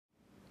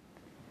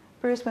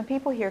Bruce, when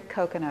people hear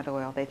coconut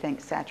oil, they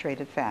think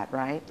saturated fat,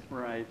 right?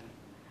 Right.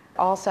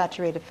 All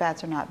saturated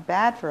fats are not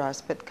bad for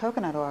us, but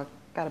coconut oil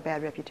got a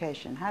bad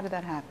reputation. How did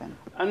that happen?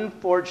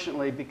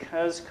 Unfortunately,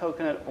 because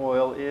coconut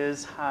oil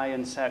is high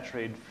in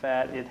saturated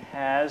fat, it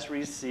has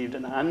received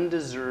an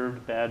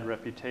undeserved bad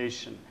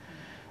reputation.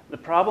 The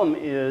problem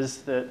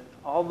is that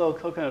although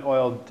coconut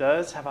oil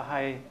does have a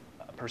high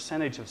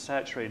percentage of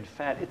saturated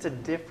fat, it's a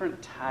different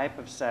type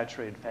of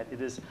saturated fat. It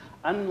is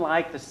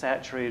unlike the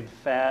saturated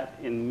fat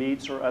in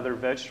meats or other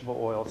vegetable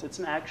oils. It's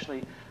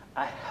actually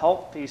a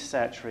healthy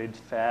saturated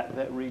fat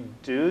that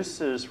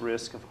reduces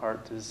risk of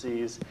heart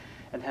disease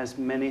and has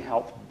many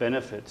health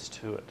benefits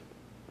to it.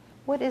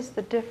 What is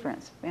the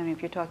difference? I mean,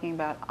 if you're talking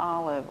about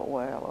olive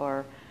oil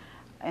or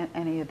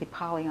any of the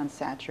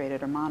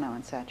polyunsaturated or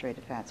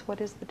monounsaturated fats, what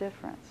is the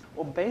difference?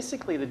 Well,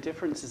 basically the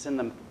difference is in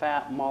the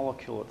fat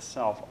molecule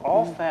itself.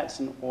 All fats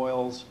and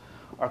oils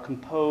are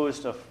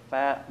composed of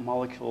fat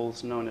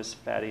molecules known as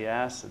fatty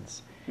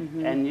acids.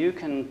 And you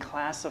can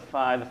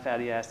classify the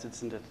fatty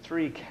acids into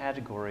 3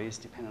 categories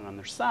depending on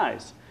their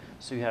size.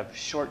 So you have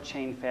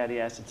short-chain fatty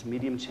acids,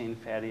 medium-chain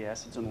fatty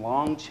acids, and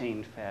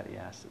long-chain fatty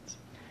acids.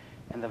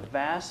 And the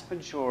vast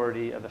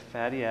majority of the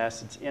fatty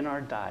acids in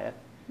our diet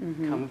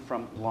come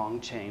from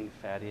long-chain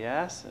fatty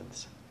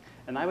acids.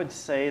 And I would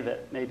say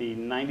that maybe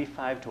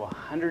 95 to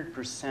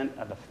 100%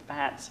 of the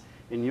fats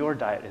in your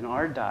diet, in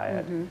our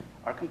diet,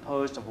 are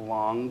composed of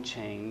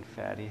long-chain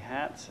fatty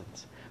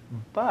acids.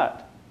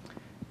 But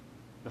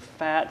the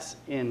fats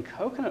in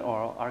coconut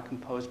oil are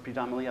composed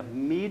predominantly of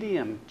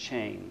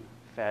medium-chain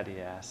fatty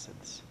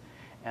acids.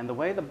 And the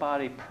way the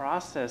body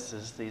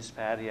processes these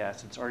fatty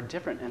acids are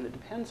different, and it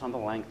depends on the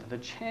length of the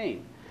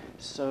chain.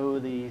 So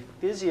the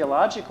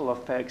physiological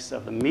effects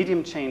of the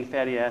medium-chain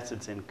fatty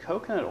acids in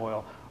coconut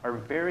oil are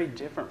very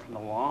different from the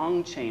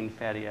long-chain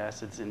fatty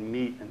acids in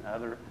meat and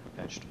other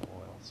vegetable oils.